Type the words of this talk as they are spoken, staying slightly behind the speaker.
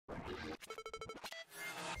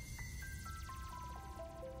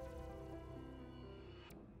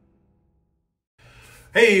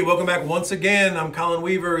Hey, welcome back once again. I'm Colin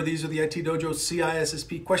Weaver. These are the IT Dojo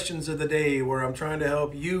CISSP questions of the day, where I'm trying to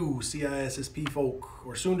help you CISSP folk,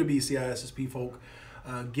 or soon to be CISSP folk,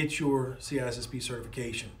 get your CISSP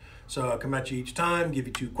certification. So I'll come at you each time, give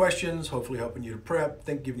you 2 questions, hopefully helping you to prep,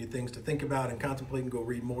 giving you things to think about and contemplate and go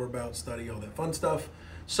read more about, study, all that fun stuff.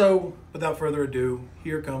 So without further ado,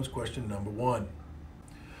 here comes question number 1.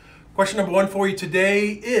 Question number 1 for you today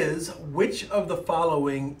is, which of the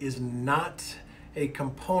following is not a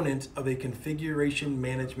component of a configuration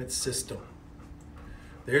management system?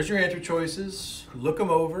 There's your answer choices. Look them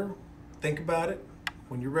over, think about it.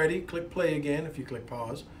 When you're ready, click play again if you click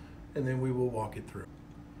pause, and then we will walk it through.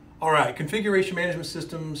 All right, configuration management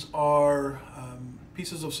systems are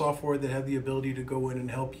pieces of software that have the ability to go in and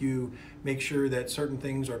help you make sure that certain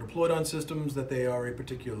things are deployed on systems, that they are a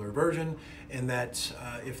particular version, and that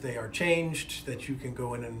if they are changed, that you can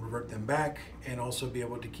go in and revert them back, and also be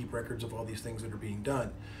able to keep records of all these things that are being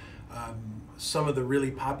done. Some of the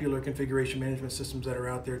really popular configuration management systems that are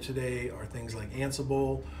out there today are things like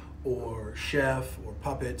Ansible or Chef or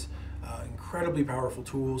Puppet, incredibly powerful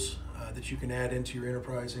tools that you can add into your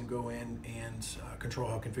enterprise and go in and control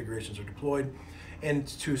how configurations are deployed. And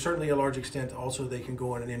to certainly a large extent, also they can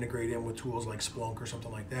go in and integrate in with tools like Splunk or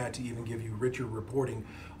something like that to even give you richer reporting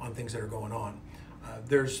on things that are going on.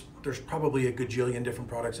 There's probably a gajillion different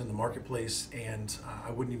products in the marketplace, and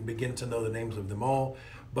I wouldn't even begin to know the names of them all,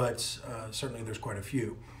 but certainly there's quite a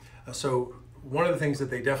few. So one of the things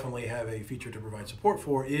that they definitely have a feature to provide support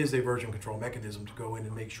for is a version control mechanism to go in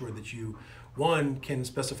and make sure that you, one, can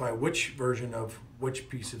specify which version of which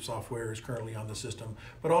piece of software is currently on the system,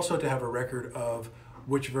 but also to have a record of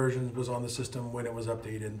which version was on the system when it was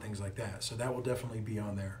updated and things like that. So that will definitely be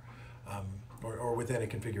on there, or within a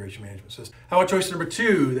configuration management system. How about choice number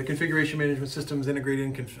 2, the configuration management systems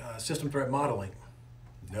integrated in system threat modeling?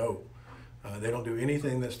 No, they don't do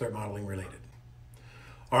anything that's threat modeling related.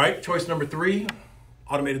 All right, choice number 3,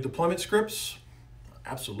 automated deployment scripts.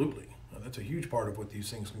 Absolutely. That's a huge part of what these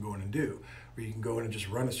things can go in and do, where you can go in and just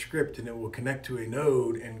run a script and it will connect to a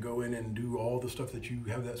node and go in and do all the stuff that you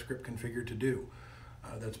have that script configured to do.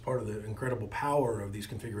 That's part of the incredible power of these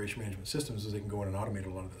configuration management systems, is they can go in and automate a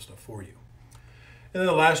lot of that stuff for you. And then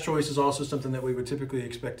the last choice is also something that we would typically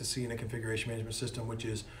expect to see in a configuration management system, which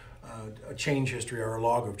is a change history or a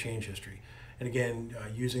log of change history. And again,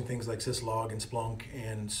 using things like syslog and Splunk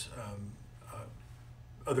and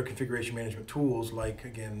other configuration management tools like,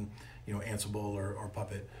 again, Ansible or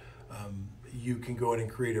Puppet, you can go in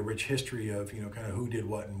and create a rich history of, kind of who did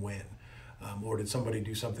what and when. Or did somebody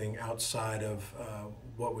do something outside of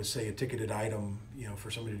what was, say, a ticketed item,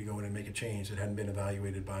 for somebody to go in and make a change that hadn't been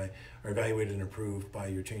evaluated and approved by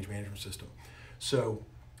your change management system. So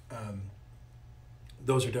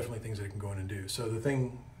those are definitely things that it can go in and do. So the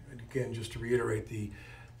thing, again, just to reiterate, the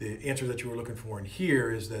answer that you were looking for in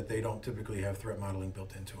here is that they don't typically have threat modeling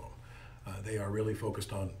built into them. They are really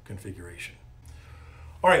focused on configuration.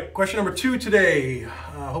 All right, question number 2 today,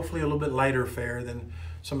 hopefully a little bit lighter fare than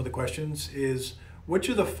some of the questions, is which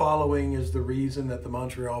of the following is the reason that the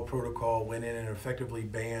Montreal Protocol went in and effectively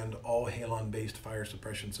banned all halon-based fire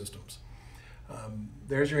suppression systems?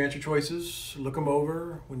 There's your answer choices. Look them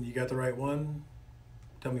over. When you got the right one,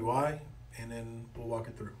 tell me why, and then we'll walk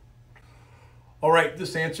it through. All right,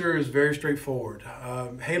 this answer is very straightforward.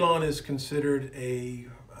 Halon is considered a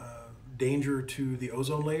danger to the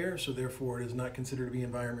ozone layer, so therefore it is not considered to be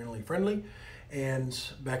environmentally friendly. And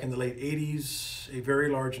back in the late 80s, a very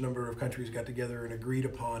large number of countries got together and agreed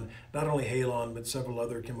upon not only halon, but several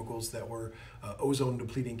other chemicals that were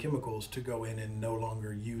ozone-depleting chemicals to go in and no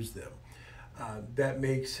longer use them. That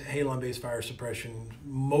makes halon-based fire suppression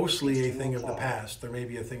mostly a thing of the past. There may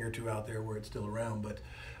be a thing or two out there where it's still around,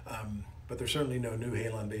 but there's certainly no new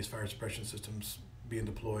halon-based fire suppression systems being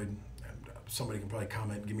deployed. Somebody can probably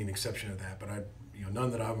comment and give me an exception of that, but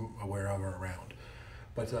none that I'm aware of are around.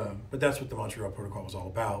 But that's what the Montreal Protocol was all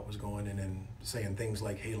about, was going in and saying things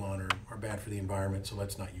like halon are bad for the environment, so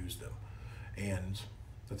let's not use them. And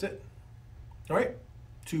that's it. All right,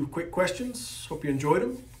 2 quick questions. Hope you enjoyed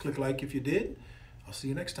them. Click like if you did. I'll see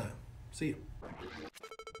you next time. See you.